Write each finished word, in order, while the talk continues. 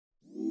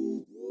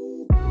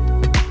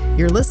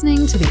You're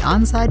listening to the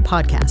Onside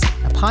Podcast,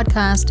 a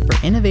podcast for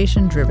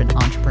innovation-driven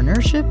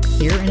entrepreneurship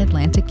here in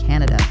Atlantic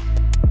Canada.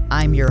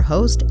 I'm your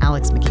host,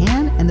 Alex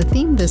McCann, and the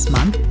theme this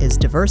month is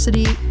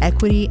diversity,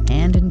 equity,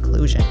 and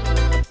inclusion.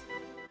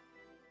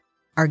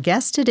 Our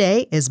guest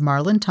today is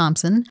Marlon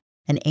Thompson,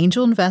 an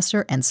angel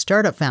investor and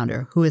startup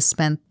founder who has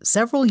spent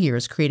several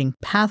years creating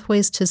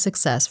pathways to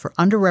success for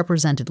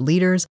underrepresented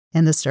leaders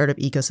in the startup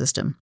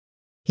ecosystem.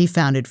 He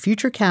founded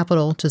Future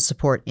Capital to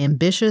support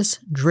ambitious,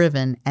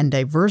 driven, and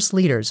diverse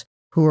leaders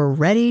who are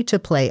ready to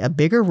play a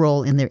bigger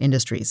role in their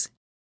industries.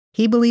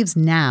 He believes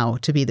now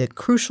to be the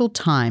crucial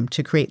time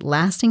to create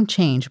lasting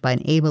change by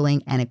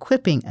enabling and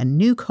equipping a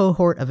new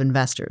cohort of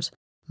investors,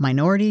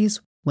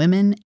 minorities,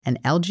 women,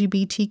 and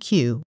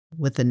LGBTQ,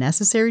 with the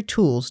necessary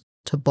tools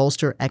to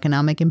bolster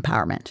economic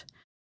empowerment.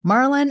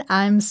 Marlon,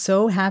 I'm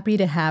so happy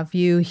to have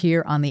you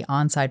here on the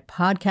Onside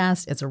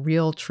Podcast. It's a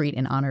real treat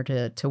and honor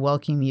to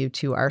welcome you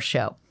to our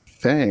show.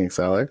 Thanks,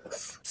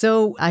 Alex.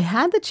 So I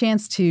had the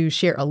chance to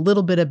share a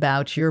little bit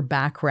about your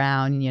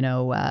background,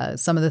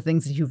 some of the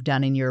things that you've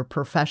done in your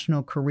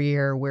professional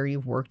career, where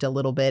you've worked a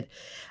little bit.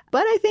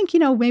 But I think,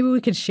 maybe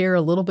we could share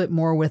a little bit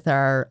more with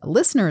our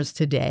listeners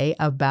today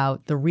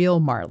about the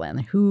real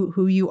Marlon,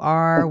 who you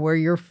are, where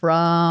you're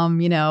from,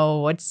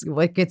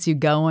 what gets you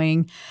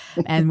going.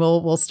 And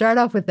we'll start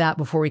off with that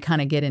before we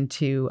kind of get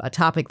into a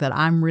topic that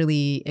I'm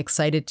really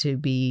excited to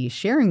be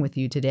sharing with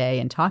you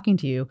today and talking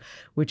to you,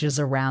 which is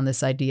around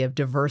this idea of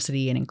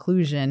diversity and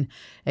inclusion,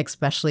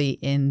 especially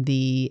in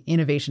the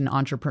innovation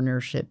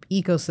entrepreneurship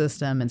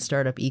ecosystem and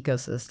startup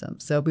ecosystem.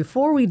 So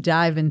before we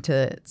dive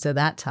into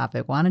that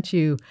topic, why don't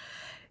you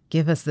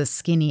give us the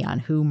skinny on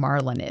who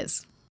Marlon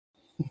is?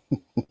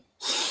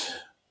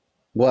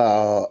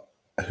 Well,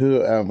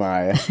 who am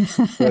I?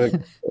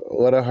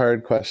 What a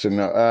hard question.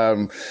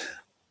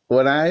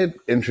 When I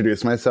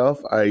introduce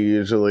myself, I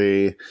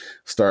usually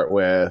start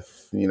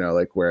with,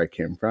 where I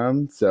came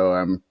from. So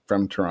I'm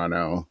from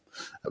Toronto.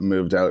 I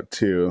moved out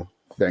to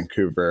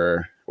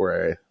Vancouver,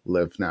 where I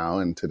live now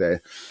and today,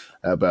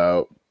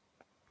 about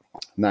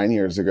 9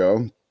 years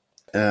ago.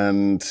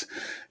 And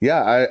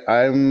yeah,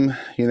 I'm,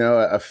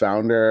 a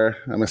founder.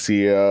 I'm a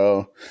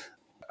CEO.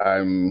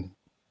 I'm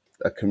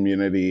a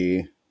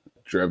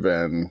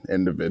community-driven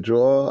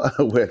individual,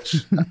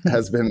 which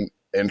has been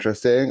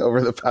interesting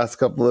over the past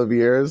couple of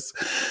years.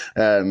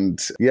 And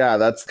yeah,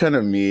 that's kind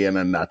of me in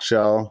a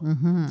nutshell.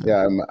 Mm-hmm.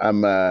 Yeah,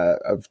 I'm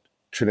of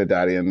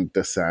Trinidadian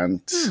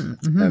descent.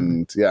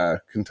 And yeah, I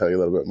can tell you a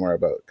little bit more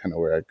about kind of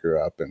where I grew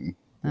up and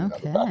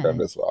the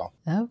background as well.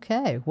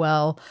 Okay.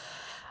 Well,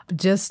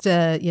 just,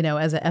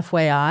 as a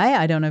FYI,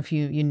 I don't know if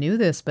you knew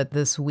this, but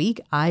this week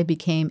I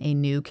became a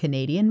new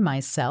Canadian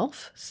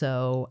myself.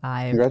 So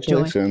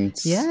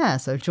Congratulations.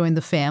 So I've joined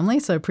the family.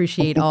 So I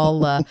appreciate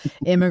all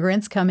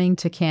immigrants coming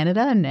to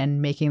Canada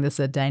and making this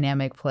a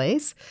dynamic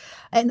place.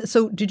 And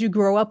so did you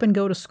grow up and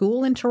go to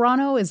school in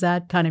Toronto? Is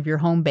that kind of your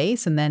home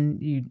base? And then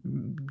you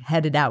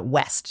headed out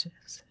west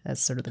as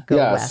sort of the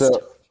west?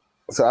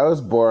 So I was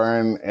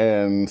born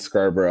in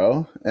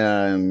Scarborough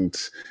and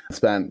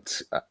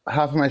spent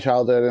half of my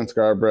childhood in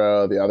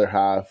Scarborough, the other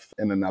half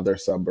in another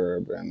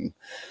suburb in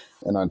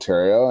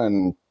Ontario,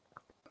 and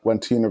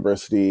went to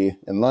university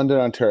in London,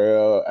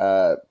 Ontario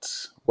at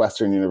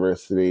Western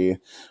University,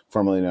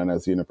 formerly known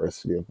as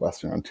University of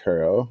Western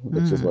Ontario,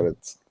 which is what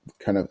it's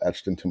kind of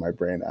etched into my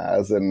brain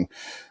as, and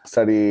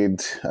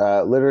studied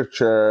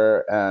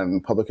literature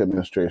and public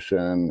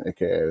administration,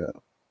 aka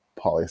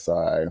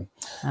poli-sci.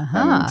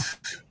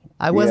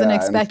 I wasn't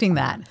expecting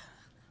that.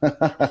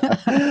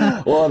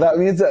 Well, that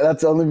means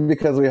that's only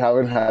because we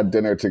haven't had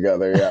dinner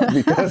together yet,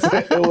 because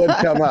it would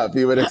come up.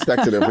 You would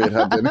expect it if we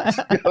had dinner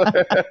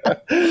together.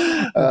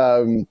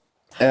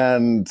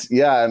 And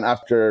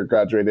after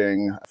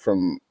graduating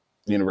from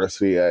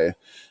university, I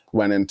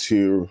went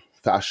into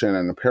fashion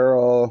and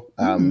apparel,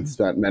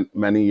 spent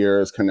many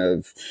years kind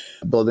of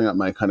building up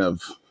my kind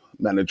of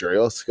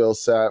managerial skill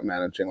set,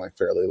 managing like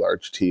fairly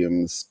large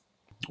teams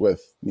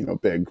with,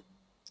 big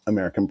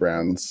American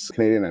brands,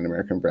 Canadian and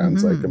American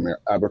brands like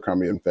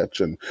Abercrombie and Fitch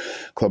and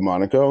Club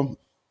Monaco.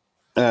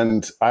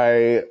 And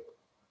I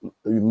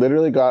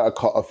literally got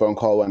a phone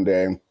call one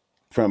day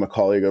from a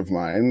colleague of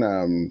mine.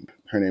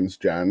 Her name's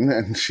Jen,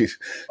 and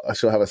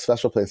she'll have a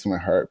special place in my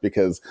heart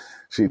because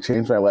she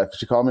changed my life.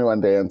 She called me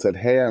one day and said,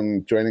 "Hey,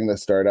 I'm joining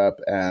this startup,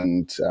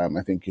 and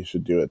I think you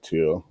should do it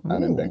too.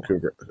 I'm in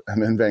Vancouver.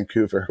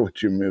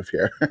 Would you move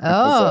here?"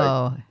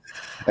 Oh.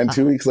 And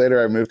 2 weeks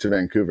later, I moved to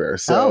Vancouver.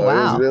 So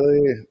wow.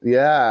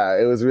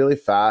 it was really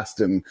fast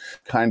and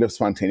kind of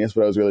spontaneous,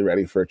 but I was really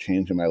ready for a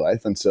change in my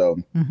life. And so,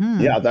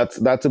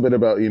 that's a bit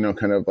about,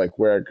 kind of like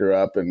where I grew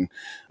up, and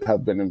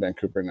have been in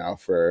Vancouver now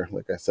for,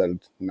 like I said,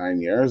 9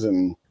 years.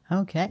 And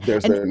okay.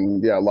 There's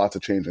been lots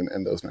of change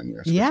in those 9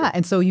 years. Yeah. Sure.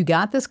 And so you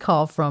got this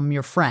call from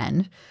your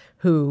friend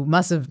who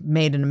must have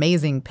made an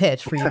amazing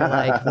pitch for you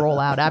to roll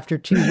out after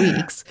 2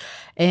 weeks.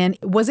 And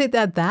was it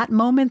at that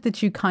moment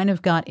that you kind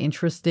of got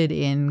interested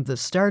in the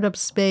startup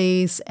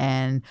space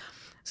and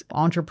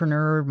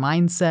entrepreneur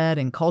mindset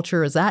and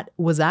culture? Was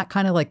that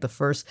kind of like the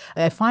first?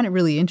 I find it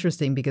really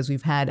interesting because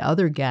we've had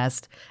other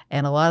guests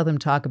and a lot of them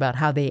talk about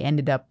how they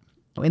ended up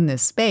in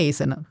this space.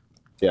 And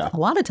Yeah. a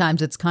lot of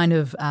times it's kind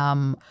of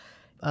a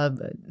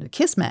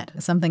kismet,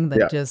 something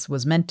that just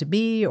was meant to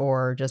be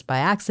or just by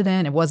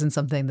accident. It wasn't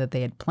something that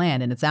they had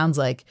planned. And it sounds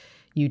like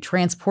you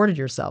transported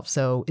yourself.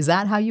 So is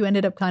that how you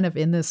ended up kind of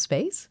in this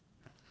space?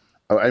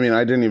 I mean,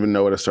 I didn't even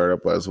know what a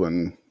startup was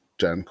when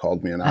Jen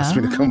called me and asked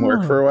me to come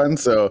work for one.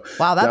 So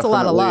wow, that's a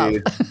lot of love.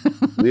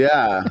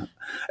 Yeah,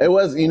 it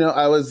was,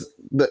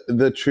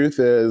 the truth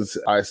is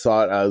I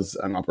saw it as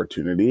an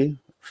opportunity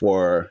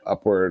for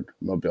upward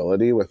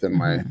mobility within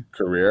my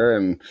career.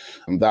 And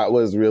that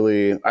was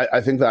really,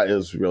 I think that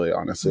is really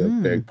honestly a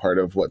big part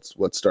of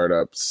what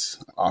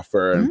startups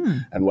offer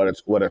and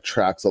what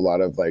attracts a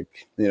lot of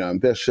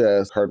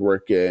ambitious,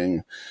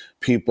 hardworking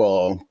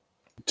people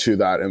to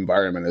that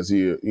environment is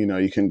you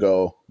can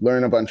go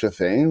learn a bunch of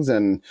things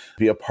and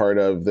be a part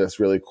of this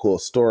really cool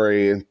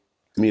story,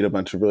 meet a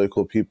bunch of really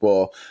cool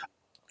people,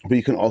 but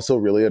you can also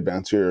really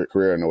advance your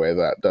career in a way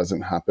that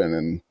doesn't happen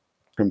in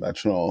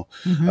conventional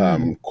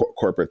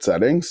corporate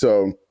settings.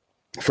 So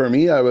for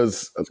me, I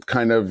was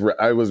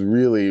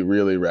really,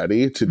 really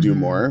ready to do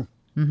more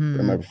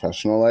in my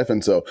professional life.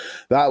 And so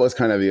that was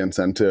kind of the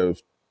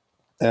incentive.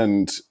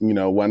 And,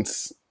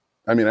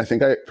 I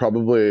think I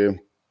probably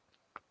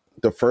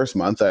the first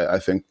month, I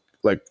think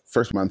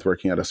first month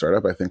working at a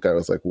startup, I think I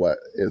was like, what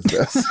is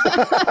this?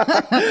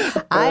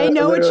 I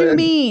know what you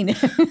mean.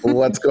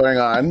 What's going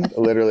on?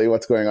 Literally,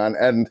 what's going on?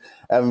 And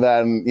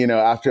then,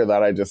 after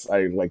that,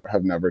 I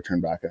have never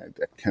turned back. And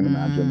I can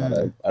imagine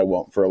that I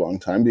won't for a long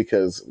time,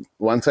 because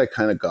once I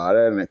kind of got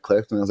it and it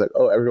clicked and I was like,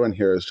 oh, everyone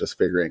here is just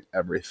figuring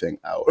everything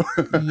out.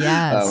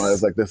 Yes. I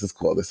was like, this is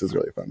cool. This is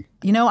really fun.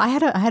 I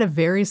had a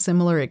very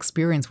similar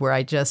experience where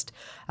I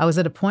was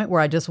at a point where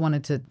I just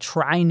wanted to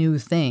try new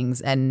things.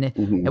 And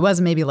it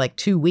wasn't maybe like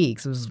 2 weeks.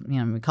 It was,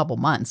 a couple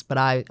months. But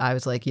I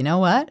was like, you know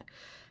what?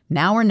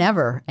 Now or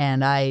never.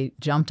 And I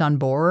jumped on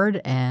board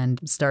and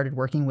started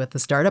working with the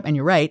startup. And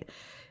you're right.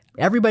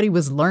 Everybody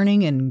was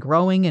learning and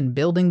growing and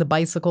building the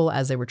bicycle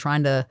as they were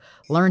trying to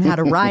learn how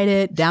to ride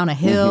it down a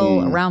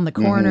hill, around the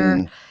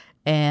corner.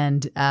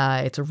 And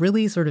it's a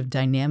really sort of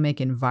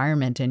dynamic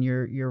environment. And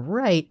you're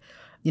right.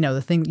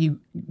 The thing, you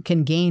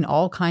can gain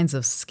all kinds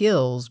of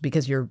skills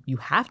because you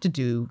have to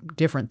do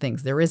different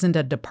things. There isn't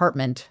a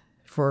department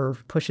for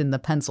pushing the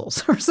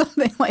pencils or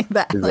something like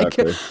that.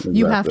 Exactly.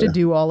 You have to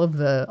do all of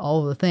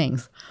the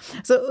things.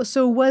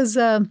 So was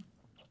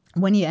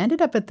when you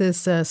ended up at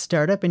this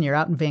startup and you're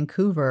out in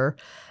Vancouver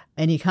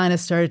and you kind of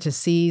started to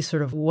see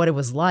sort of what it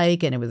was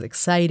like and it was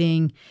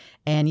exciting,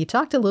 and you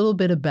talked a little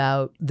bit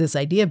about this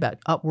idea about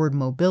upward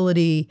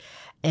mobility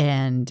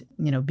and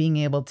being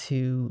able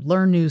to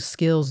learn new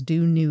skills,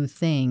 do new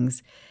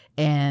things.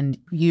 And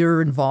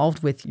you're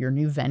involved with your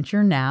new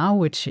venture now,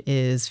 which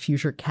is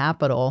Future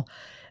Capital.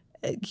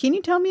 Can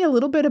you tell me a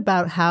little bit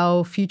about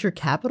how Future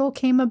Capital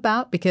came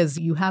about? Because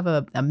you have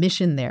a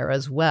mission there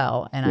as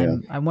well.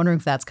 And I'm wondering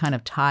if that's kind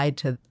of tied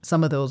to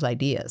some of those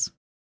ideas.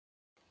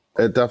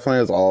 It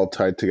definitely is all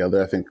tied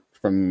together. I think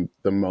from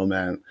the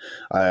moment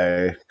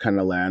I kind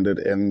of landed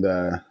in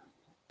the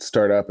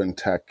startup and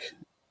tech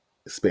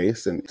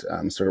space and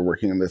started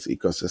working in this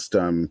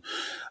ecosystem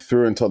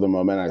through until the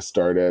moment I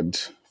started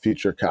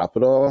Future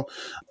Capital,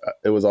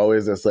 it was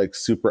always this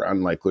super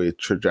unlikely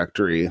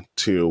trajectory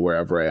to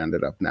wherever I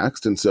ended up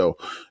next. And so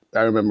I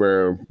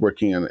remember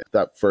working in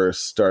that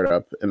first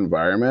startup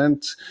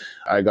environment.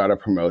 I got a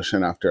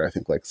promotion after I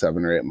think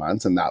 7 or 8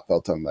 months, and that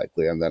felt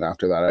unlikely. And then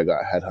after that, I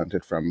got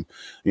headhunted from,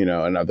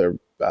 another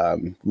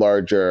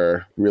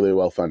larger, really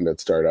well-funded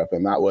startup,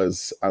 and that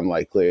was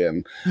unlikely.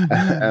 And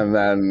and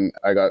then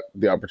I got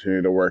the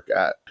opportunity to work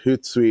at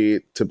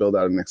Hootsuite to build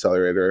out an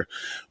accelerator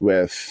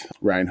with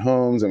Ryan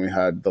Holmes, and we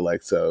had the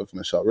likes of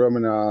Michelle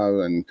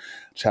Romanov and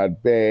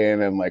Chad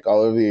Bain and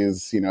all of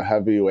these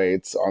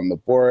heavyweights on the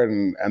board,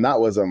 and that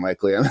was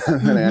unlikely. And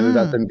then I ended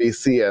up in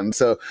BC, and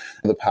so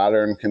the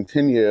pattern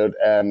continued,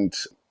 and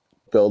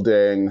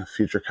building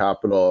Future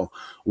Capital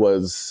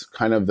was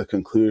kind of the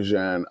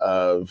conclusion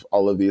of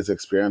all of these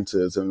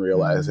experiences and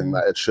realizing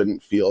that it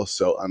shouldn't feel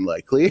so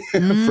unlikely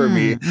for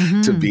me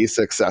to be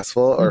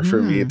successful or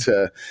for me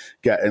to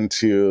get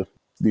into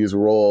these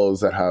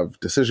roles that have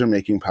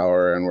decision-making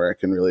power and where I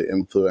can really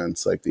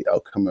influence the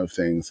outcome of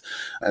things.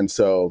 And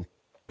so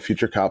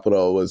Future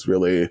Capital was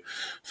really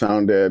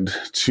founded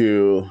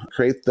to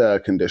create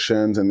the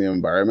conditions and the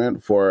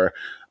environment for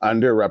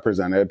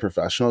underrepresented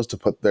professionals to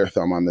put their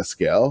thumb on the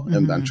scale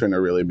and venture in a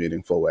really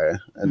meaningful way.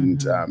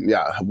 And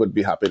I would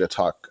be happy to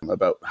talk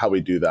about how we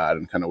do that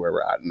and kind of where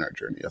we're at in our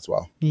journey as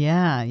well.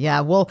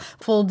 Yeah. Well,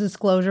 full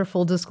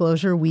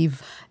disclosure,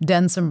 we've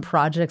done some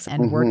projects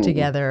and work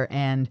together.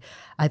 And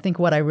I think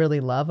what I really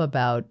love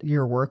about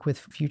your work with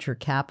Future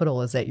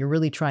Capital is that you're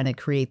really trying to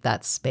create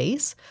that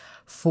space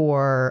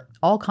for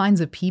all kinds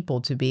of people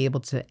to be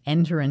able to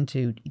enter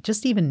into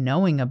just even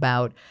knowing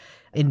about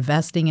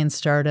investing in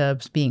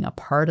startups, being a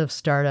part of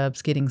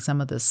startups, getting some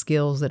of the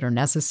skills that are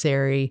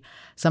necessary,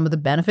 some of the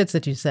benefits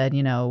that you said,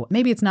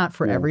 maybe it's not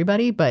for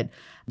everybody, but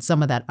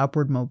some of that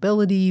upward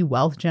mobility,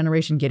 wealth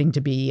generation, getting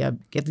to be,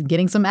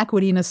 getting some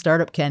equity in a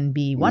startup can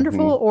be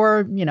wonderful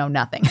or,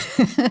 nothing.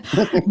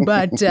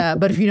 But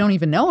if you don't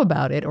even know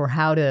about it or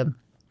how to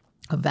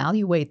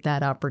evaluate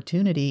that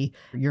opportunity,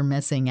 you're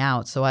missing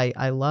out. So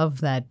I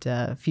love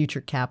that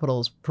Future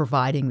Capital is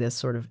providing this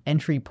sort of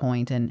entry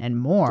point and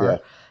more,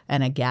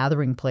 and a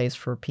gathering place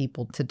for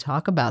people to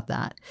talk about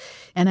that.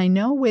 And I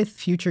know with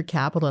Future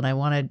Capital, and I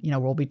want to,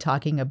 we'll be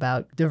talking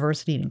about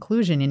diversity and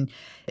inclusion, and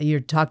you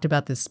talked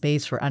about this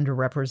space for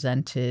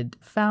underrepresented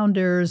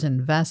founders,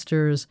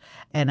 investors,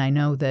 and I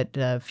know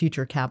that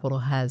Future Capital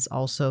has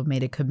also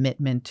made a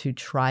commitment to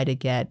try to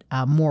get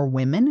more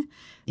women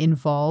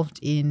involved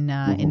in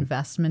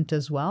investment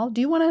as well. Do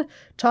you want to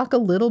talk a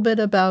little bit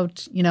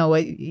about,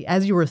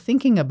 as you were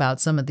thinking about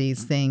some of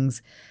these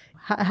things,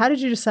 how did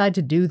you decide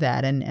to do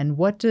that? And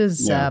what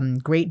does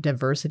great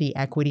diversity,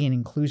 equity, and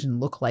inclusion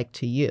look like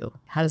to you?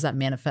 How does that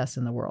manifest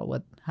in the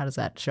world? How does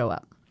that show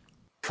up?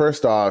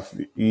 First off,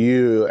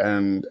 you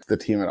and the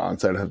team at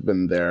Onsite have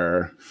been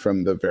there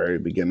from the very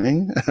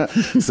beginning.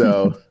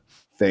 So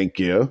thank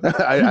you.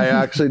 I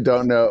actually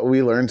don't know.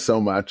 We learned so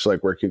much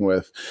working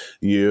with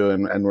you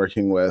and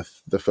working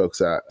with the folks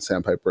at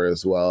Sandpiper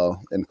as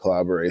well in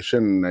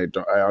collaboration. And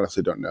I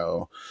honestly don't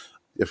know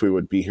if we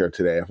would be here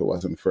today if it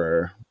wasn't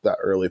for that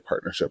early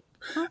partnership.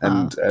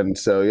 And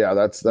so,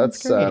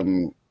 that's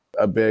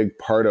a big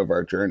part of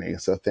our journey.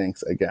 So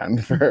thanks again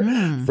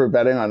for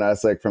betting on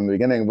us from the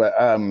beginning. But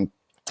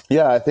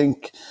I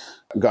think,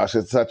 gosh,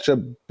 it's such a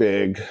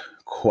big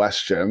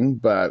question,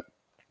 but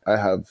I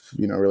have,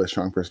 really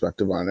strong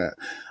perspective on it.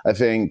 I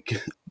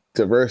think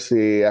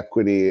diversity,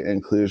 equity,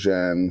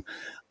 inclusion,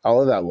 all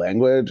of that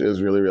language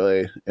is really,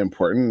 really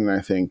important. And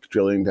I think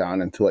drilling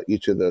down into what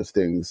each of those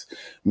things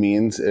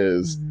means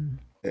is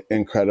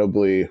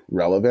incredibly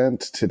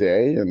relevant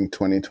today in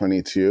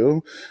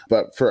 2022.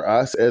 But for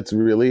us, it's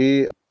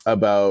really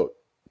about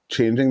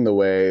changing the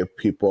way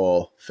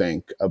people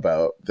think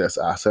about this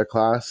asset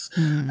class,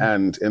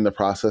 and in the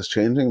process,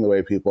 changing the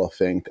way people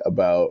think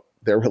about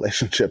their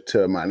relationship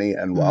to money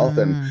and wealth.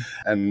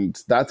 And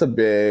that's a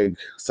big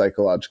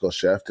psychological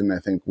shift. And I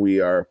think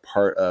we are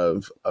part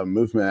of a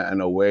movement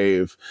and a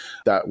wave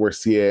that we're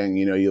seeing.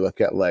 You look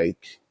at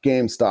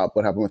GameStop,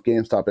 what happened with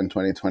GameStop in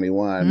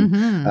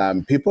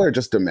 2021, people are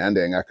just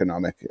demanding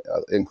economic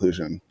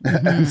inclusion.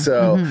 And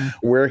so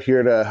we're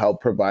here to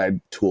help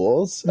provide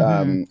tools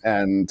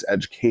and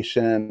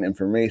education,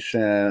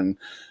 information,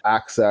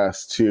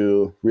 access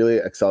to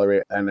really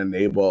accelerate and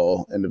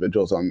enable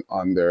individuals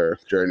on their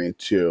journey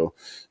to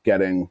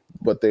getting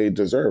what they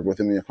deserve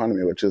within the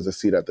economy, which is a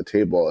seat at the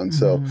table. And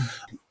so,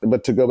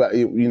 but to go back,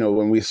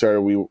 when we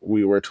started,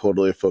 we were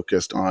totally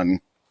focused on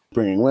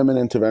bringing women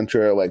into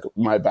venture.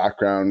 My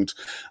background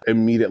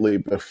immediately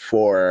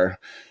before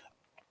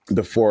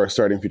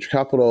starting Future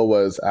Capital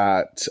was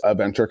at a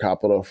venture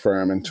capital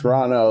firm in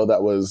Toronto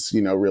that was,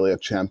 really a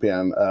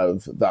champion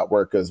of that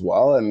work as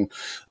well. And,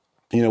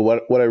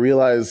 what I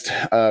realized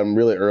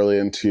really early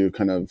into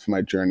kind of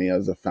my journey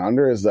as a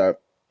founder is that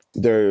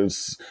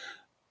there's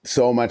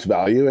so much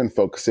value in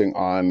focusing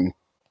on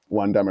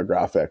one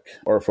demographic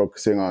or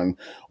focusing on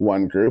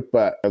one group.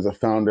 But as a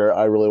founder,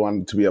 I really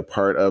wanted to be a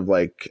part of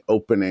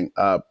opening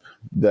up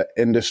the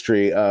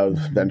industry of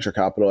venture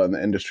capital and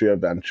the industry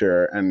of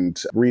venture and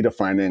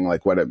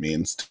redefining what it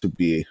means to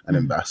be an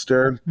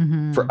investor.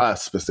 For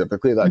us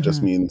specifically, that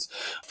just means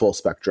full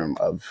spectrum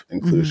of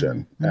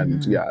inclusion.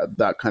 And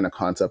that kind of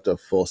concept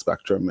of full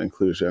spectrum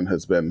inclusion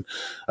has been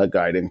a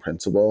guiding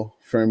principle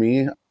for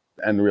me.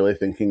 And really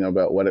thinking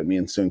about what it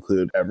means to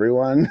include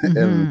everyone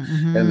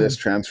in this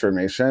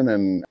transformation.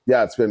 And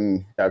it's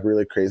been a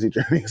really crazy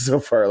journey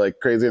so far,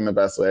 crazy in the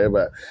best way.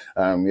 But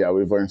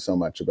we've learned so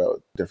much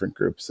about different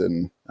groups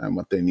and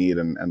what they need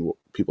and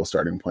people's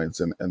starting points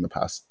in the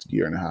past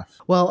year and a half.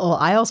 Well,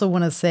 I also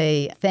want to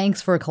say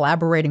thanks for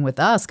collaborating with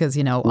us because,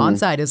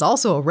 Onsite is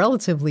also a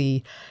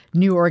relatively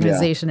new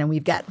organization and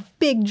we've got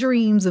big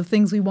dreams of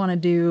things we want to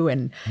do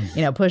and,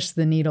 push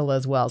the needle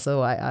as well.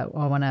 So I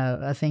want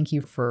to thank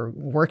you for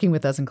working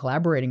with us and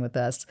collaborating with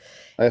us.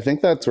 I think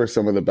that's where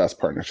some of the best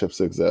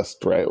partnerships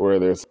exist, right? Where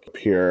there's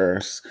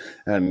peers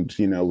and,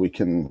 we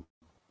can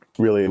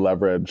really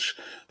leverage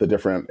the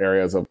different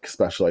areas of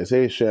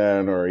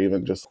specialization, or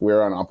even just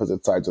we're on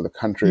opposite sides of the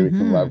country. We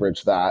can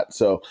leverage that.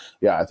 So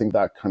I think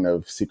that kind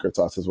of secret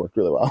sauce has worked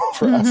really well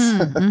for us.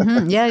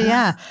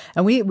 Yeah.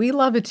 And we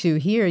love it too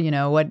here.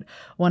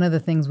 One of the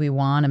things we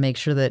want to make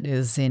sure that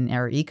is in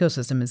our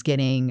ecosystem is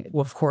getting,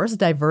 of course,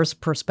 diverse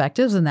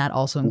perspectives. And that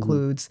also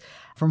includes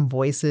from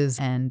voices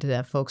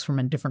and folks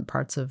from different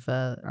parts of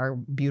our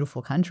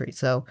beautiful country.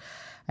 So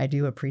I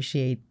do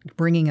appreciate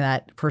bringing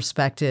that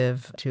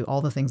perspective to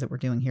all the things that we're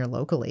doing here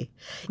locally.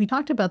 We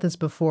talked about this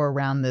before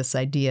around this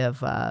idea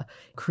of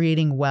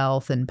creating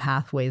wealth and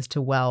pathways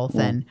to wealth.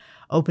 And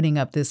opening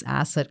up this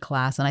asset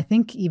class. And I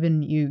think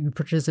even you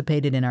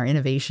participated in our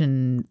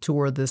innovation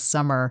tour this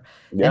summer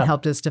and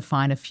helped us to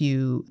find a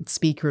few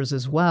speakers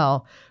as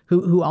well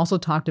who also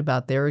talked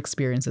about their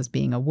experience as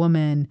being a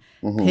woman,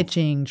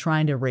 pitching,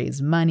 trying to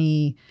raise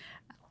money,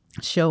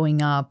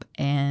 showing up,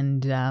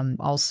 and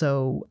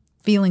also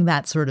feeling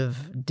that sort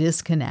of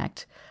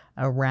disconnect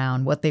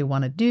around what they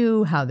want to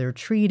do, how they're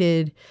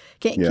treated.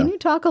 Can you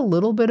talk a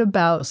little bit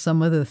about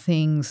some of the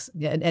things,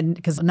 and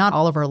because not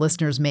all of our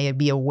listeners may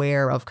be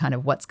aware of kind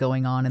of what's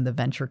going on in the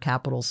venture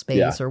capital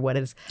space or what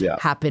has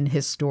happened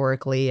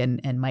historically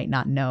and might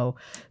not know.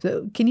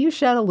 So can you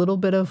shed a little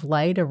bit of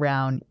light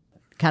around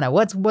kind of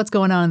what's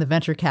going on in the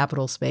venture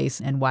capital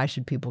space and why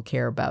should people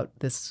care about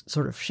this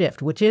sort of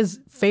shift, which is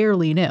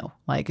fairly new?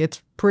 Like,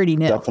 it's pretty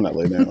new.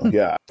 Definitely new.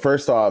 Yeah.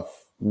 First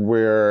off,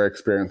 we're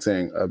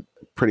experiencing a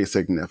pretty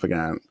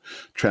significant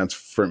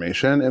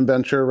transformation in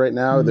venture right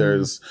now.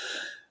 There's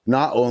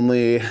not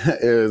only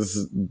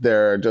is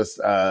there just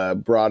a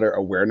broader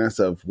awareness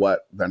of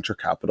what venture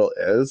capital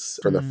is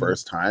for the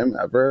first time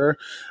ever,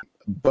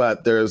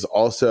 but there's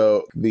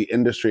also the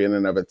industry in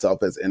and of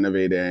itself is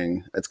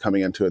innovating. It's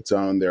coming into its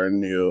own. There are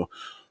new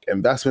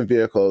investment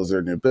vehicles, there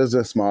are new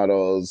business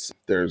models,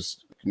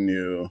 there's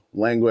new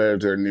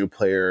language or new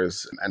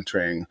players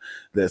entering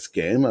this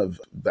game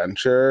of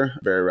venture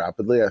very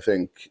rapidly. I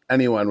think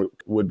anyone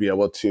would be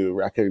able to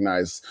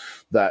recognize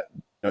that,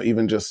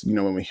 even just,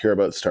 when we hear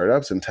about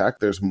startups and tech,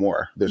 there's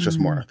more. There's just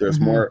more. There's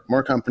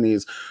more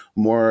companies,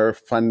 more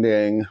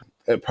funding.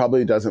 It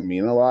probably doesn't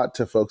mean a lot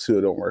to folks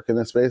who don't work in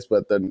this space,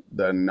 but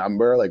the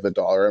number, like the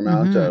dollar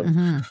amount of,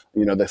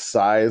 the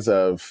size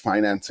of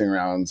financing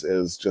rounds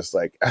is just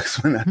like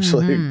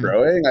exponentially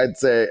growing. I'd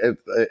say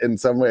in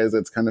some ways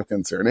it's kind of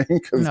concerning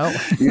because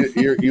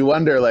you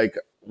wonder, like,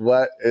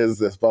 what is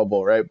this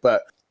bubble, right?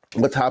 But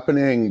what's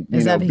happening,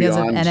 is that because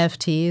beyond of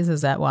NFTs?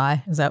 Is that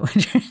why? Is that what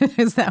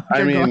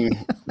you're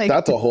going? Like,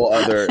 that's a whole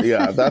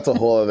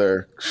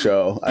other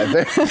show, I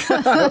think.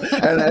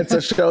 And it's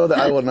a show that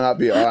I will not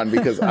be on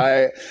because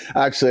I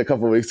actually, a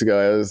couple of weeks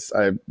ago,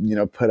 I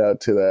put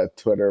out to the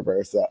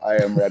Twitterverse that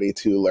I am ready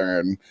to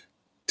learn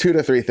 2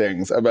 to 3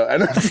 things about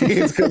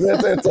NFTs because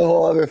it's a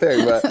whole other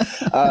thing. But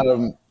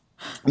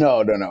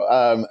no.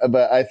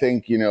 But I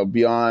think,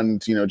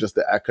 beyond, just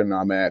the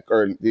economic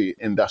or the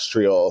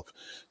industrial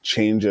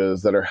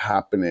changes that are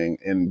happening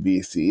in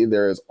VC,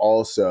 there is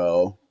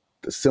also,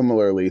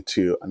 similarly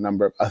to a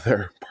number of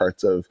other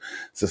parts of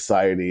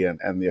society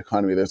and the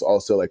economy, there's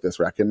also like this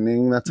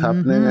reckoning that's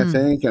happening, I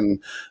think.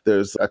 And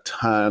there's a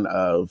ton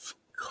of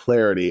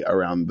clarity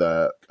around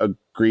the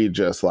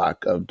egregious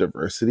lack of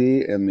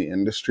diversity in the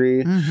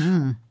industry.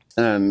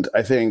 And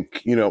I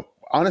think,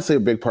 honestly, a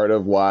big part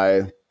of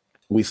why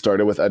we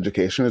started with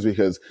education is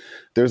because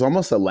there's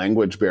almost a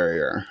language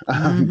barrier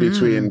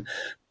between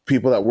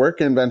people that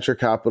work in venture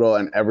capital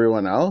and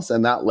everyone else.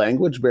 And that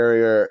language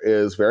barrier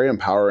is very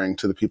empowering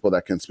to the people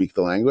that can speak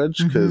the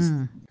language because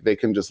they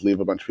can just leave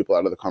a bunch of people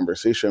out of the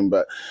conversation.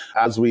 But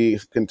as we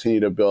continue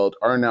to build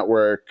our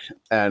network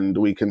and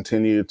we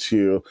continue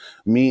to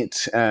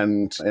meet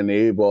and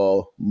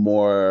enable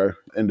more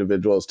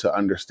individuals to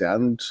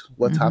understand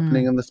what's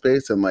happening in the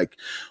space and like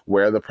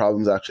where the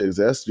problems actually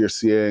exist, you're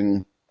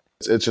seeing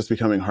it's just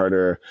becoming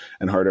harder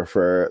and harder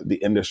for the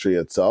industry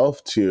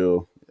itself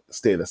to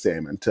stay the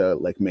same and to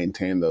like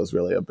maintain those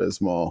really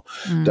abysmal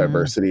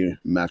diversity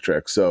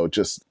metrics. So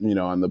just,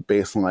 on the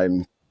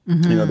baseline,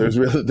 there's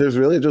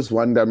really just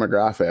one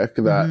demographic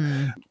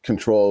that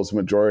controls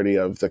majority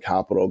of the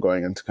capital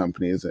going into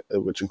companies,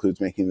 which includes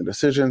making the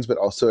decisions, but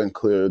also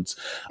includes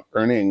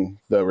earning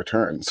the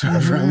returns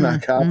from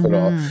that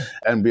capital.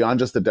 And beyond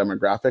just the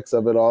demographics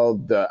of it all,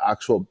 the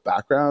actual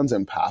backgrounds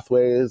and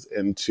pathways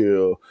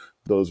into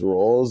those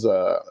roles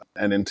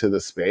and into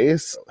the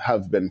space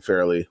have been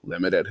fairly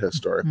limited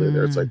historically.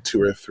 There's like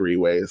 2 or 3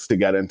 ways to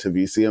get into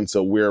VC. And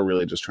so we're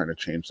really just trying to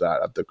change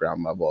that at the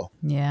ground level.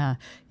 Yeah.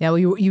 Well,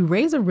 you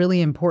raise a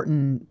really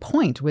important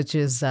point, which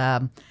is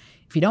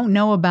if you don't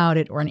know about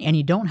it and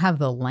you don't have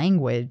the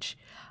language,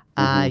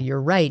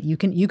 you're right. You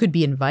could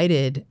be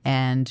invited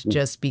and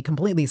just be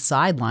completely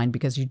sidelined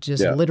because you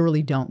just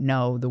literally don't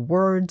know the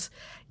words.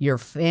 Your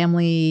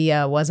family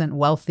wasn't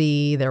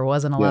wealthy. There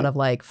wasn't a lot of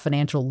like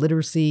financial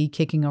literacy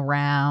kicking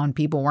around.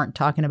 People weren't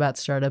talking about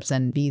startups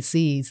and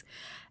VCs.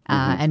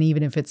 And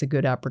even if it's a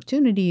good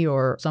opportunity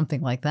or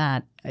something like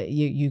that,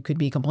 you could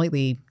be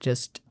completely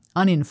just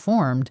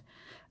uninformed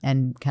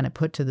and kind of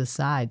put to the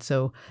side.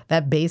 So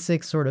that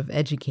basic sort of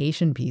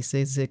education piece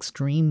is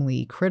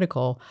extremely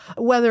critical,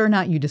 whether or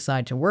not you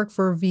decide to work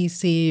for a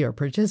VC or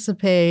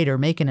participate or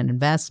make an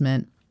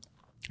investment.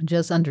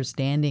 Just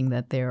understanding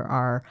that there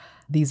are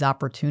these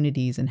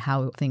opportunities and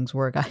how things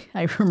work.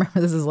 I remember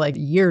this is like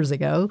years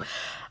ago.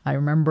 I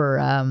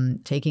remember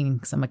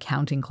taking some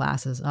accounting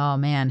classes. Oh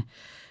man,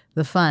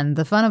 the fun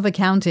of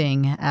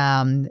accounting.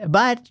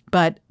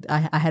 But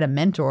I had a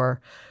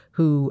mentor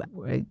who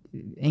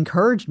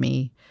encouraged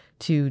me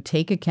to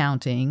take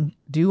accounting,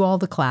 do all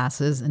the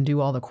classes and do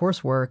all the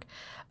coursework,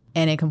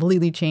 And it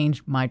completely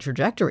changed my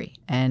trajectory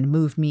and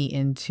moved me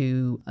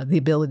into the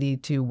ability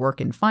to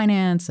work in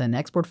finance and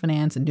export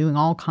finance and doing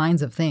all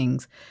kinds of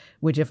things,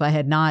 which if I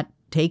had not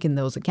taken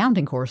those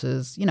accounting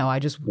courses,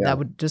 that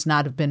would just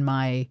not have been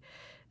my,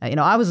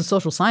 I was a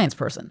social science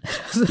person.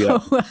 So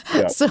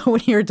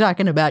when you're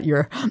talking about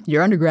your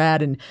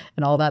undergrad and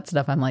all that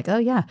stuff, I'm like, oh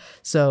yeah.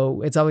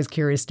 So it's always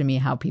curious to me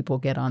how people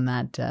get on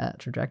that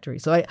trajectory.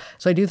 So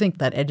I do think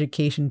that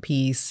education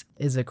piece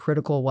is a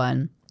critical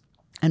one,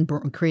 and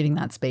creating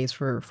that space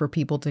for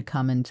people to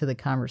come into the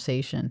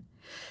conversation.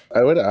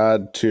 I would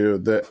add too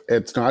that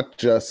it's not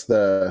just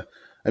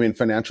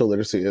financial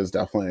literacy is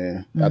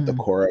definitely at the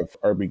core of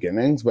our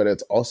beginnings, but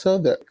it's also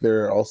that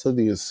there are also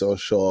these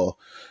social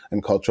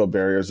and cultural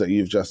barriers that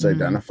you've just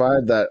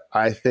identified that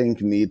I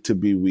think need to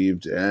be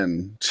weaved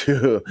in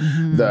to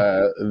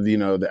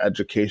the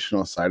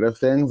educational side of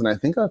things. And I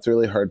think that's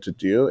really hard to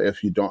do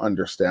if you don't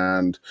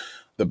understand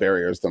the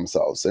barriers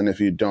themselves and if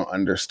you don't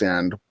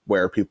understand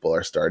where people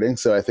are starting.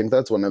 So I think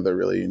that's one of the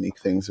really unique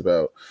things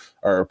about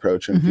our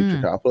approach in Future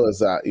Capital is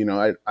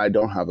that, I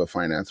don't have a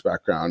finance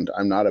background.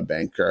 I'm not a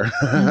banker.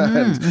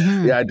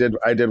 I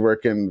did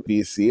work in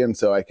VC. And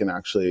so I can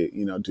actually,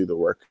 do the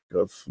work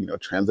of,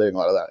 translating a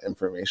lot of that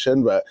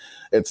information, but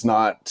it's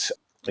not,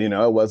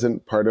 it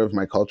wasn't part of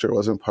my culture. It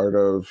wasn't part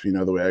of,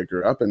 the way I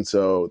grew up. And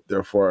so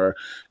therefore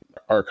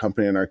our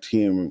company and our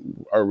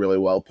team are really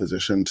well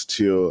positioned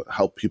to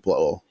help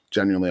people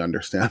genuinely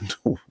understand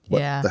what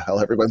the hell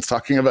everyone's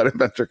talking about in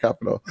venture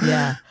capital.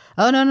 Yeah.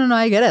 Oh, no,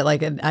 I get it.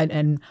 Like,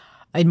 and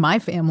in my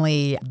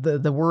family,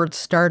 the word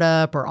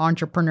startup or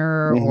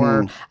entrepreneur,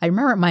 or I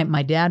remember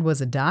my dad was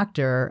a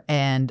doctor,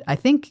 and I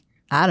think,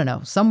 I don't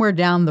know, somewhere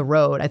down the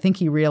road, I think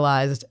he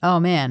realized, oh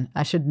man,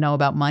 I should know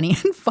about money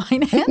and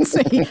finance.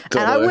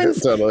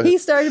 He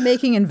started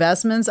making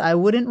investments. I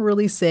wouldn't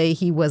really say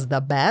he was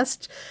the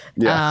best,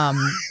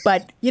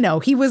 but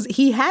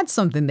he had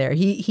something there.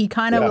 He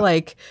kind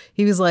of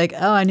he was like,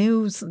 oh, I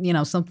knew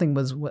something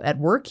was at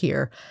work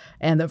here.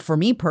 And for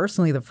me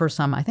personally, the first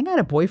time, I think I had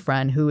a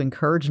boyfriend who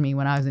encouraged me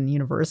when I was in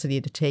university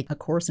to take a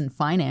course in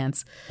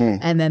finance,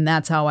 and then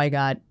that's how I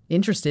got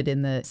interested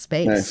in the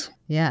space. Nice.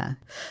 Yeah.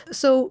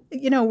 So,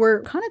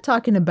 we're kind of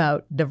talking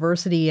about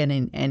diversity and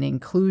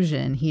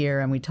inclusion here.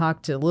 And we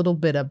talked a little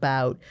bit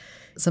about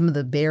some of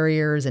the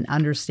barriers and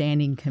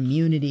understanding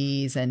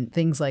communities and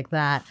things like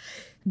that.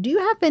 Do you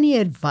have any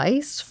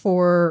advice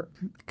for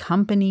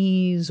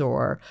companies,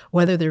 or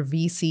whether they're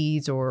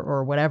VCs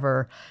or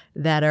whatever,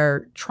 that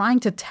are trying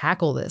to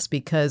tackle this?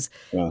 Because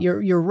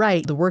you're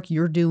right. The work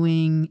you're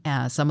doing,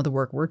 some of the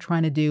work we're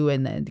trying to do,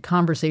 and the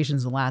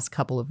conversations the last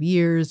couple of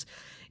years,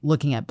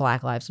 looking at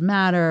Black Lives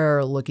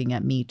Matter, looking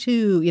at Me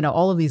Too,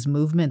 all of these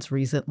movements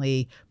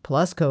recently,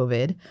 plus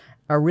COVID,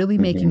 are really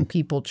making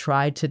people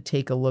try to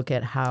take a look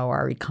at how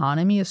our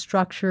economy is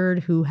structured,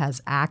 who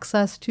has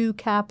access to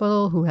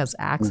capital, who has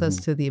access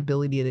to the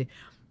ability to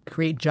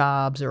create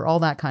jobs or all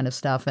that kind of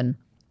stuff. And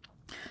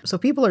so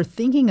people are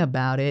thinking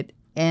about it,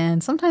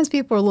 and sometimes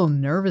people are a little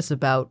nervous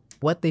about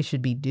what they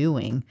should be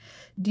doing.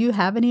 Do you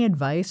have any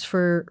advice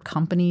for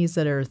companies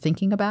that are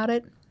thinking about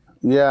it?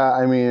 Yeah,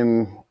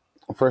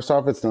 first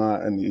off, it's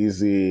not an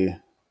easy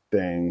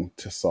thing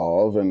to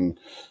solve. And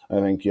I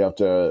think you have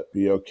to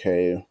be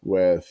okay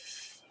with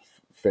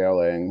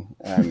failing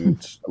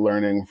and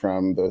learning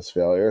from those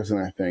failures. And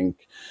I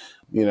think,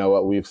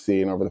 what we've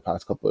seen over the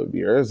past couple of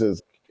years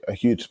is a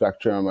huge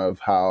spectrum of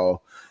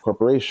how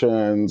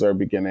corporations are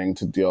beginning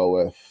to deal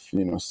with,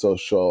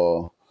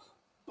 social,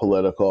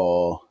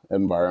 political,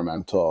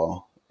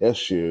 environmental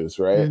issues,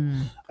 right?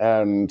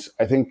 And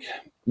I think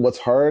what's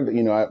hard,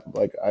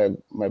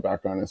 my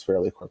background is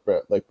fairly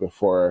corporate,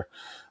 before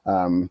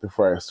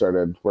I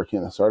started working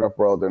in the startup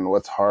world. And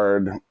what's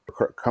hard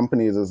for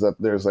companies is that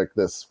there's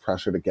this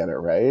pressure to get it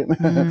right.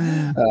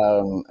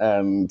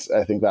 And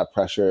I think that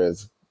pressure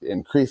is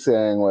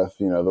increasing with,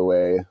 the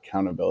way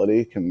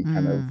accountability can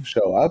kind of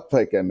show up,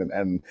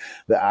 and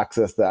the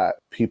access that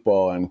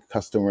people and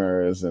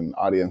customers and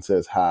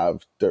audiences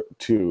have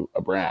to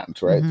a brand,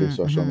 right, through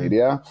social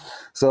media.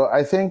 So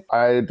I think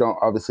I don't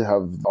obviously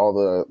have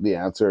all the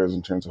answers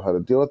in terms of how to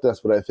deal with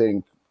this, but I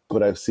think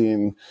what I've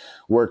seen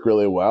work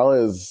really well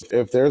is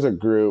if there's a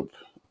group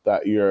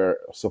that you're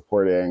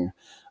supporting,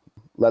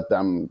 let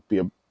them be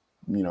a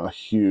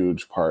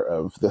huge part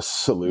of the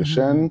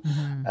solution,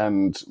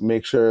 and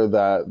make sure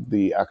that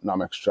the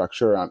economic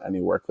structure around any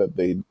work that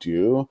they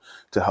do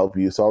to help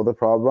you solve the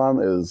problem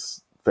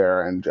is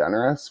fair and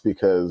generous.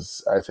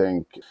 Because I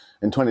think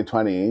in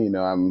 2020,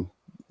 I'm,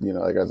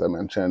 as I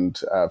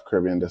mentioned, of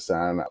Caribbean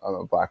descent, I'm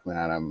a Black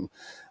man.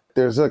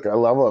 There's a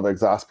level of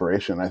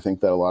exasperation, I think,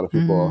 that a lot of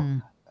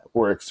people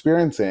were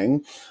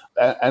experiencing.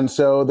 And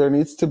so there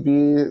needs to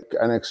be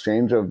an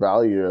exchange of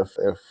value if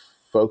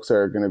folks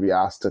are going to be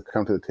asked to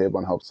come to the table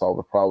and help solve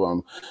a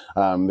problem,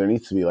 there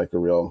needs to be like a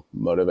real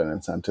motive and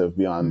incentive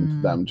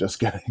beyond them just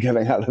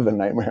getting out of the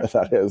nightmare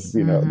that is,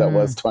 that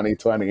was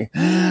 2020.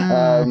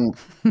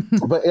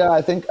 But yeah,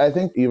 I think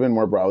even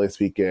more broadly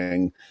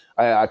speaking,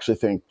 I actually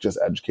think just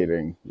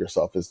educating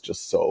yourself is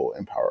just so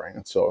empowering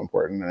and so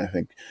important. And I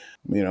think,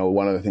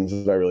 one of the things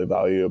that I really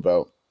value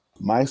about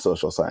my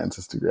social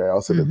sciences degree, I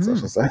also did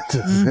social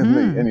sciences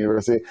in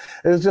university,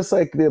 is just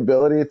like the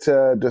ability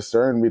to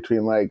discern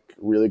between like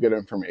really good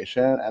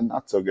information and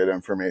not so good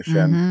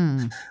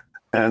information.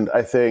 And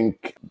I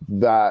think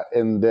that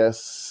in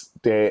this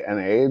day and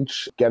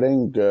age,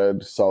 getting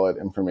good, solid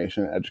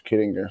information,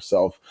 educating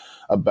yourself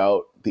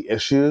about the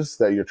issues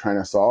that you're trying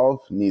to solve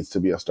needs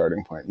to be a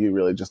starting point. You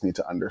really just need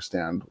to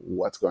understand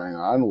what's going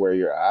on, where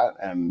you're at,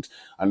 and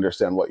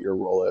understand what your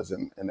role is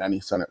in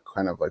any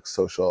kind of like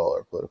social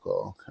or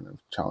political kind of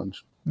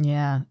challenge.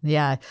 Yeah.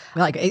 Yeah.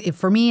 Like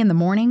for me in the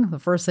morning, the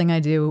first thing I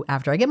do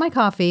after I get my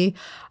coffee,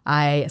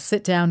 I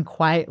sit down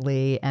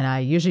quietly and I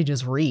usually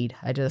just read.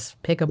 I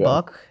just pick a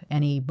book,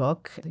 any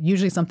book,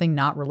 usually something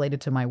not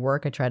related to my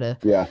work. I try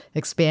to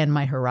expand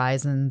my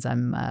horizons.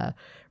 I'm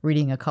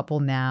reading a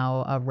couple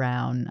now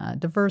around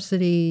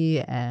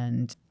diversity,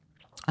 and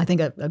I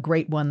think a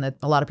great one that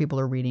a lot of people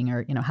are reading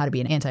are, how to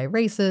be an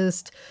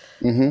anti-racist.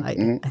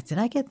 Did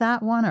I get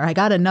that one? Or I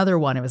got another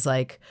one. It was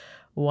like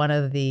one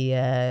of the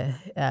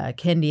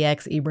Kendi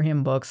X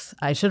Ibrahim books.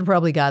 I should have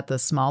probably got the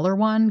smaller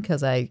one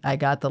because I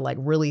got the like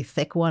really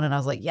thick one, and I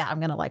was like, yeah, I'm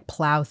going to like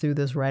plow through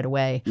this right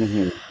away.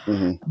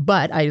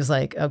 But I was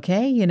like,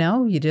 okay,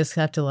 you just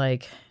have to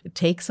like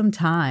take some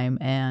time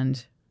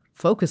and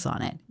focus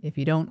on it. If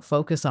you don't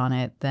focus on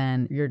it,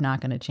 then you're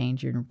not going to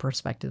change. Your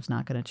perspective's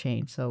not going to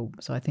change. So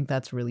I think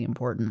that's really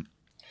important.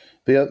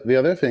 The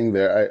other thing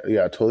there,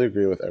 I totally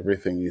agree with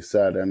everything you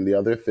said. And the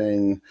other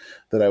thing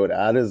that I would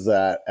add is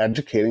that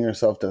educating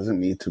yourself doesn't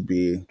need to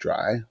be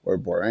dry or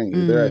boring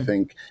either. I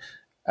think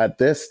at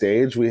this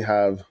stage, we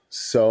have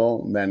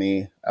so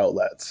many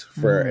outlets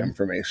for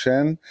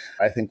information.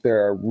 I think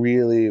there are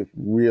really,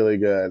 really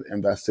good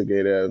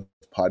investigative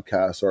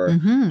podcasts or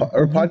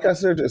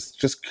podcasts that are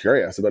just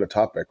curious about a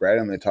topic, right?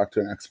 And they talk to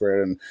an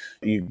expert, and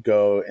you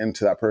go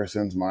into that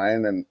person's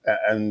mind,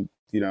 and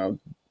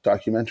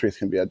documentaries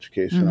can be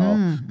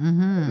educational,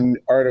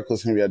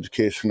 articles can be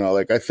educational.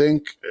 Like I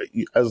think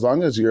as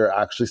long as you're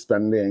actually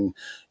spending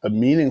a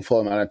meaningful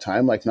amount of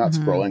time, like not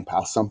scrolling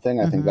past something,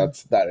 I think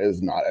that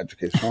is not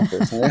educational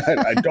personally.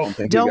 I don't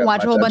think don't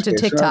watch a whole bunch of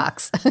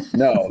TikToks.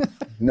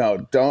 No,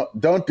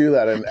 don't do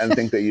that and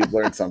think that you've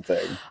learned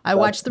something. I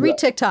watched 3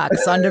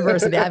 TikToks on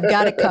diversity. I've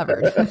got it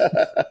covered.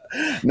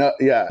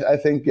 I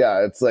think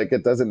it's like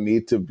it doesn't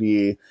need to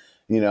be,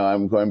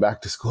 I'm going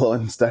back to school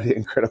and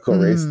studying critical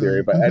race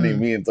theory by any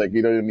means. Like,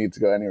 you don't even need to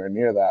go anywhere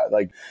near that.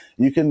 Like,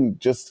 you can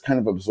just kind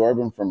of absorb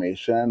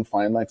information,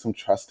 find like some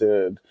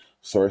trusted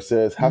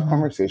sources, have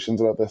conversations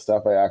about this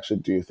stuff. I actually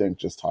do think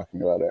just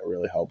talking about it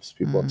really helps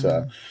people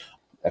to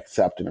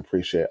accept and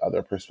appreciate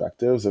other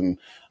perspectives. And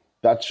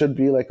that should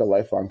be like a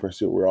lifelong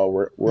pursuit. We're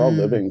all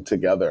living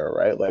together,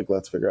 right? Like,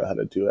 let's figure out how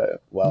to do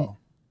it well.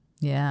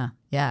 Yeah.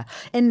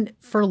 And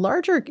for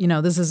larger,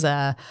 this is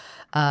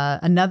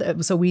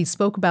another. So we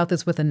spoke about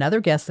this with another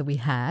guest that we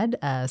had,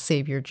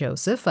 Xavier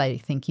Joseph. I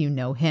think you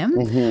know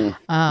him.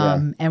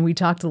 And we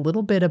talked a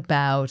little bit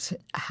about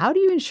how do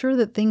you ensure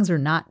that things are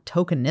not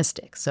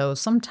tokenistic. So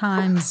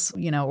sometimes,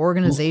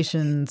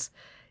 organizations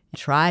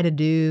try to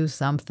do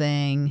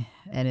something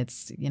and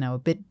it's, a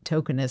bit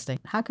tokenistic.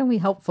 How can we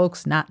help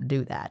folks not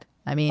do that?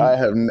 I mean,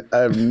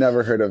 I've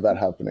never heard of that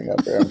happening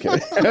up there. I'm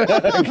kidding.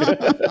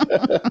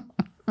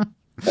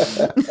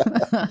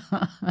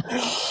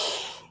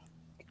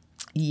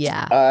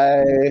 Yeah.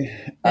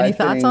 Any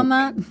thoughts on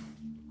that?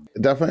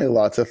 Definitely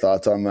lots of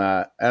thoughts on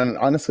that. And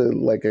honestly,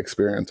 like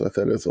experience with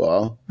it as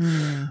well.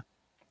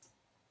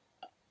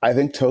 I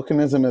think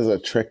tokenism is a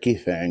tricky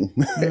thing.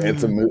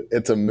 It's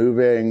a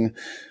moving,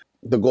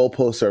 the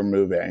goalposts are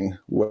moving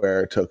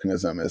where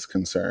tokenism is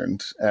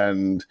concerned.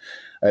 And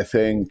I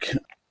think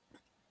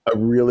a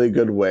really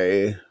good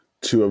way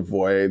to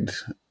avoid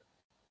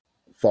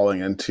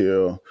falling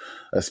into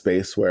a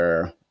space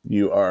where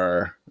you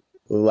are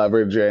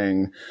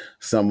leveraging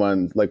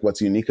someone, like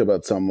what's unique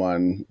about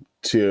someone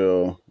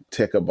to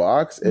tick a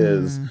box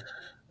is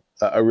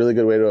a really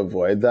good way to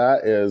avoid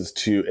that is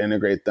to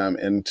integrate them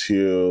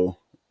into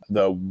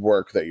the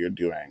work that you're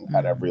doing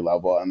at every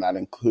level. And that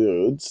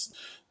includes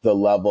the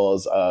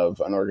levels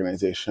of an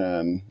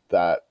organization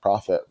that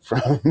profit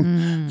from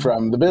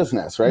the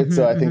business, right?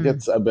 So I think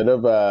it's a bit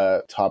of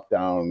a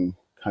top-down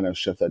kind of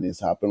shift that needs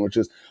to happen, which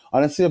is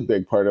honestly a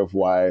big part of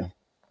why,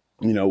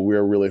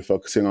 we're really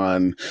focusing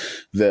on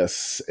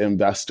this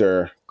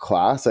investor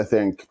class. I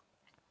think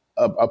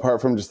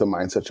apart from just the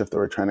mindset shift that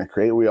we're trying to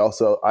create, we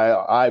also,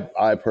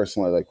 I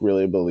personally like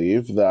really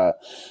believe that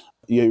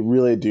you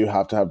really do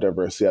have to have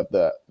diversity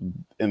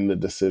in the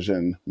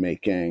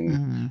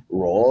decision-making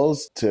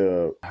roles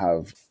to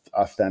have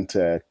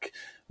authentic,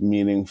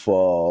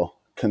 meaningful,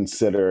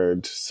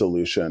 considered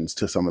solutions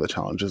to some of the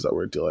challenges that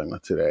we're dealing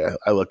with today.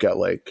 I look at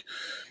like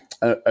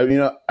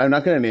I'm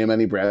not going to name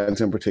any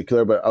brands in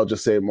particular, but I'll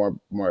just say more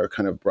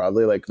kind of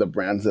broadly, like the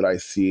brands that I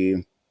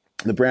see,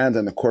 the brands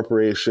and the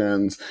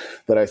corporations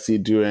that I see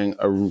doing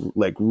a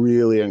like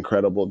really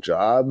incredible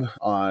job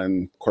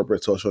on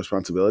corporate social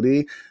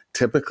responsibility.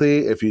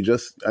 Typically, if you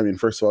just,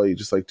 first of all, you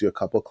just like do a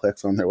couple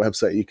clicks on their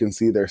website, you can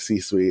see their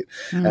C-suite.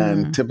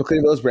 And typically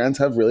those brands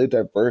have really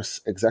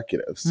diverse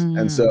executives.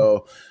 And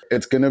so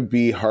it's going to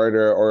be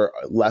harder or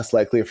less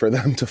likely for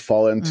them to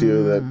fall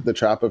into the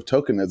trap of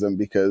tokenism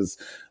because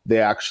they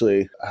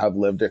actually have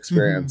lived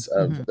experience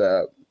of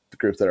the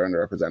groups that are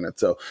underrepresented.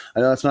 So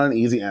I know that's not an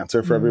easy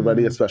answer for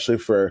everybody, especially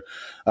for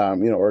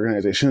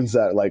organizations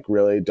that like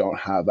really don't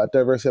have that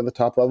diversity at the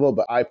top level.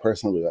 But I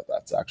personally believe that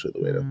that's actually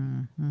the way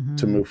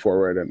to move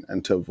forward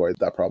and to avoid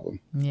that problem.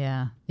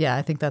 Yeah.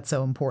 I think that's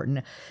so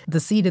important.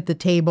 The seat at the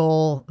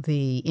table,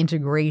 the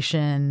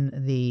integration,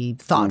 the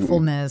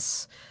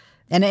thoughtfulness,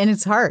 and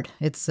it's hard.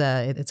 It's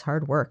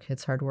hard work.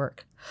 It's hard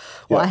work.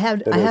 Well, I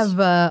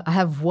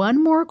have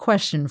one more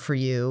question for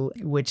you,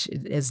 which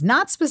is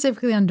not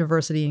specifically on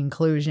diversity and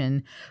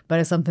inclusion, but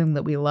it's something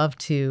that we love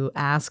to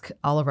ask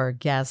all of our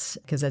guests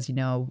because, as you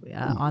know,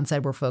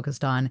 Onside we're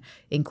focused on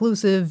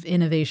inclusive,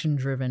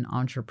 innovation-driven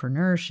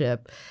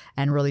entrepreneurship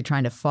and really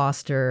trying to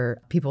foster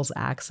people's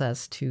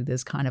access to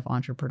this kind of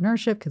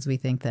entrepreneurship because we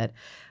think that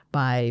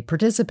by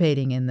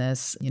participating in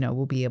this,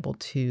 we'll be able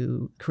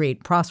to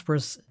create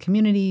prosperous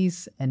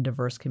communities and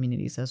diverse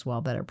communities as well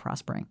that are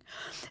prospering.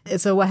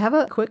 So I have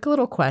a quick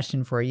little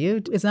question for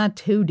you. It's not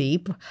too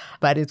deep,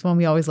 but it's one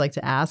we always like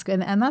to ask.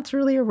 And that's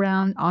really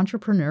around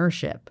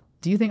entrepreneurship.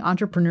 Do you think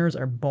entrepreneurs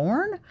are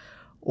born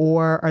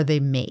or are they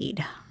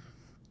made?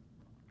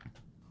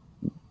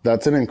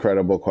 That's an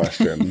incredible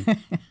question.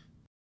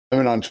 I'm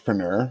an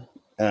entrepreneur.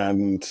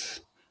 And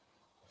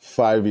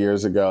 5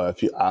 years ago,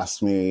 if you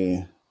asked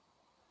me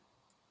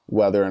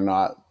whether or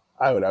not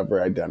I would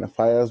ever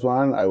identify as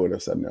one, I would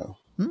have said no.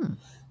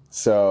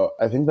 So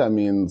I think that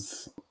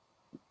means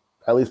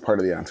at least part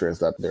of the answer is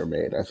that they're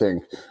made.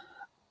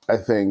 I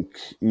think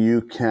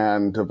you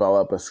can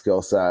develop a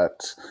skill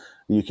set,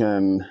 you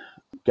can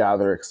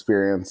gather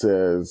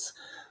experiences,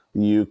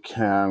 you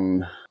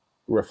can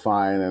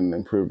refine and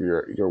improve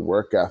your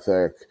work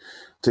ethic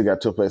to get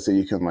to a place that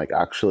you can like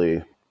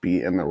actually be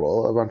in the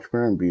role of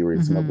entrepreneur and be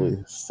reasonably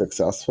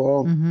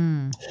successful.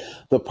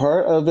 The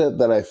part of it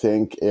that I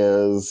think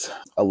is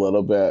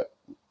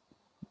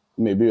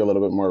maybe a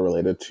little bit more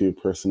related to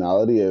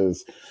personality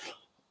is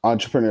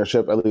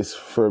entrepreneurship, at least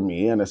for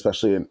me, and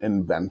especially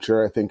in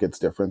venture. I think it's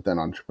different than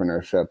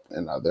entrepreneurship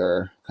in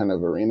other kind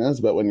of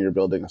arenas. But when you're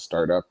building a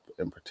startup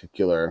in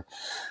particular,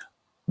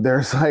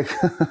 there's like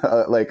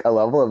a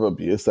level of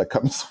abuse that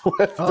comes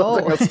with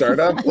building a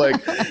startup,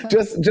 like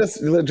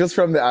just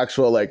from the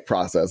actual like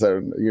process.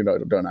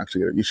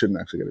 You shouldn't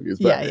actually get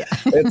abused, but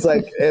it's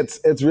like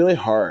it's really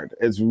hard.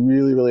 It's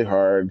really, really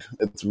hard.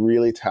 It's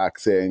really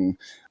taxing.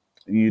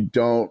 I'm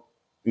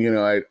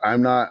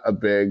not a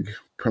big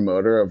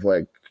promoter of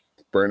like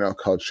burnout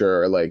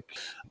culture or like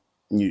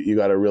you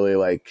got to really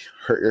like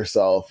hurt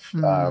yourself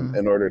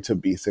in order to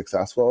be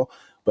successful.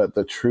 But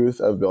the truth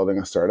of building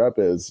a startup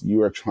is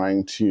you are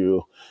trying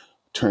to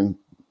turn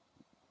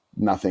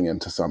nothing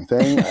into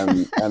something.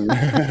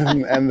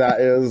 And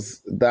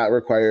that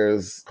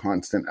requires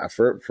constant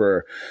effort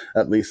for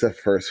at least the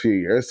first few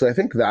years. So I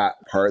think that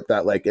part,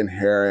 that like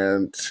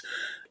inherent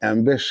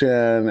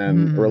ambition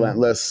and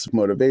relentless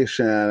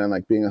motivation and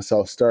like being a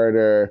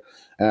self-starter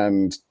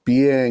and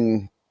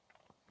being,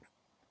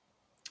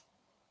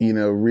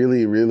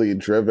 really, really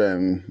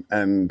driven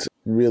and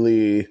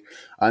really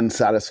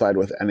unsatisfied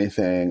with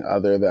anything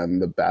other than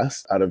the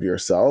best out of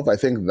yourself. I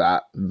think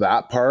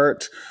that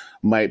part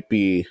might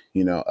be,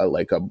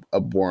 a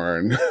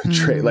born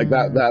trait. Like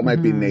that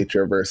might be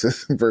nature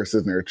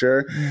versus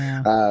nurture.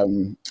 Yeah.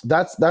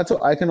 That's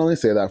what I can only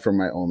say that from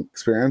my own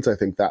experience. I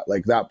think that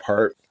like that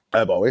part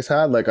I've always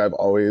had, like I've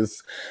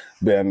always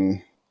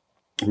been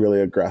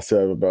really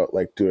aggressive about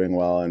like doing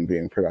well and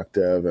being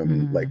productive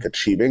and like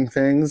achieving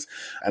things.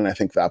 And I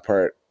think that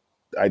part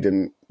I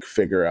didn't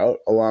figure out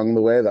along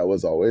the way. That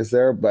was always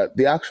there. But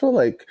the actual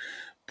like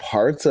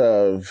parts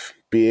of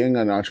being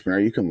an entrepreneur,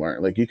 you can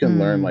learn. Like you can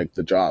learn like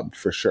the job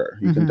for sure.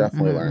 You can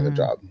definitely learn the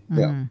job.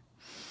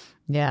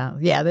 Yeah.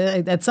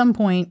 At some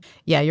point,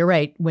 you're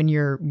right. When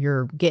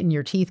you're getting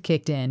your teeth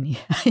kicked in, you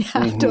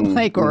have to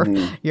like, or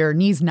your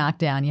knees knocked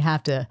down, you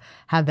have to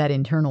have that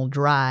internal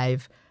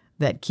drive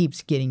that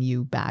keeps getting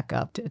you back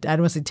up. I don't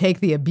want to say take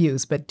the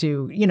abuse, but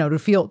to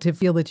feel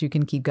that you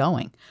can keep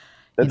going.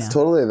 It's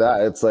totally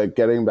that. It's like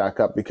getting back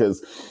up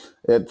because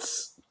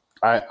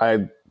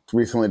I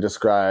recently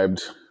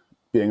described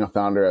being a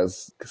founder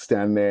as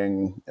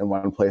standing in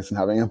one place and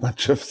having a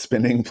bunch of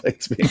spinning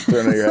plates being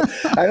thrown at your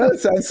head. I know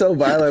it sounds so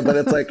violent, but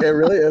it's like, it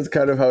really is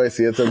kind of how I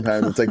see it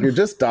sometimes. It's like, you're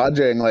just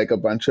dodging like a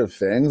bunch of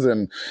things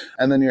and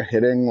then you're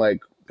hitting like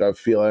a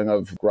feeling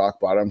of rock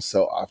bottom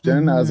so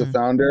often as a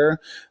founder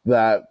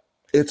that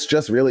it's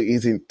just really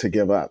easy to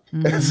give up.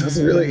 It's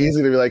just really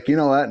easy to be like, you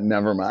know what,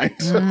 never mind.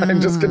 I'm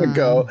just going to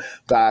go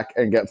back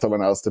and get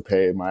someone else to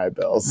pay my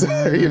bills,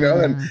 you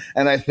know?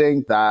 And I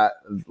think that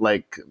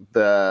like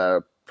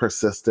the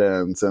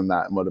persistence and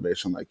that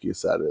motivation, like you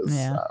said, is,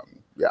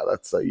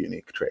 that's a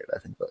unique trait, I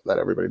think, that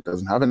everybody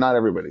doesn't have and not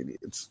everybody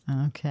needs.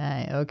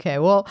 Okay.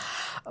 Well,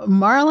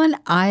 Marlon,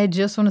 I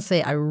just want to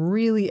say I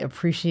really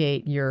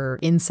appreciate your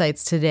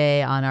insights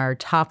today on our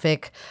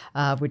topic,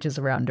 which is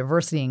around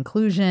diversity and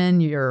inclusion,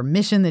 your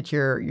mission that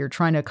you're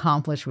trying to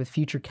accomplish with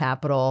Future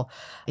Capital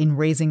in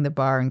raising the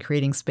bar and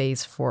creating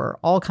space for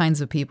all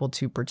kinds of people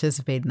to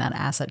participate in that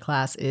asset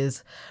class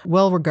is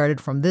well regarded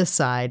from this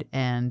side,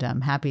 and I'm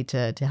happy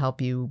to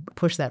help you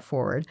push that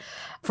forward.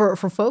 For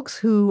folks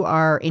who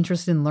are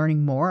interested in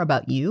learning more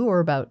about you or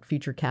about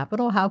Future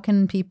Capital, how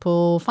can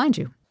people find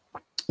you?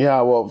 Yeah,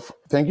 well,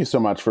 thank you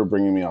so much for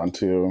bringing me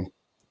onto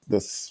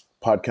this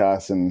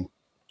podcast and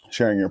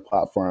sharing your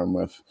platform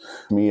with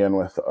me and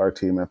with our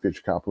team at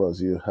Future Capital,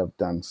 as you have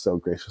done so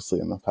graciously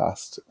in the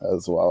past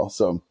as well.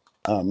 So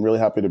I'm really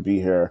happy to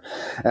be here.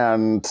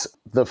 And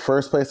the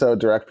first place I would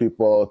direct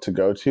people to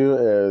go to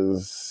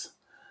is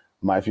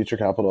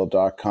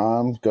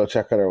myfuturecapital.com. Go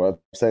check out our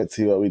website,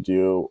 see what we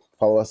do,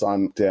 follow us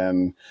on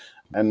LinkedIn.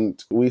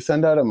 And we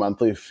send out a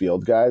monthly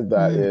field guide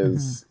that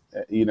is,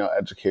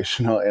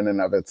 educational in and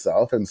of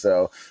itself. And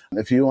so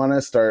if you want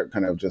to start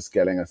kind of just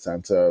getting a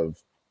sense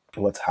of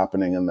what's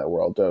happening in the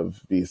world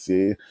of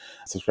VC,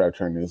 subscribe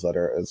to our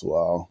newsletter as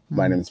well.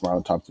 My name is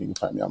Marlon Thompson. You can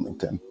find me on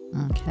LinkedIn.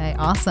 Okay,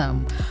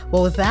 awesome.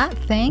 Well, with that,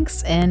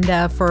 thanks. And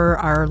for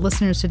our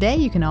listeners today,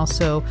 you can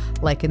also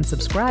like and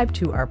subscribe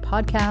to our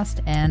podcast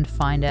and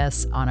find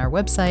us on our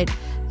website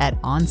at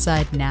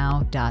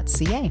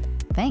onsidenow.ca.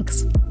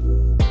 Thanks.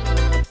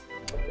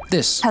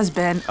 This has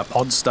been a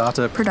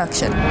Podstarter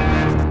production.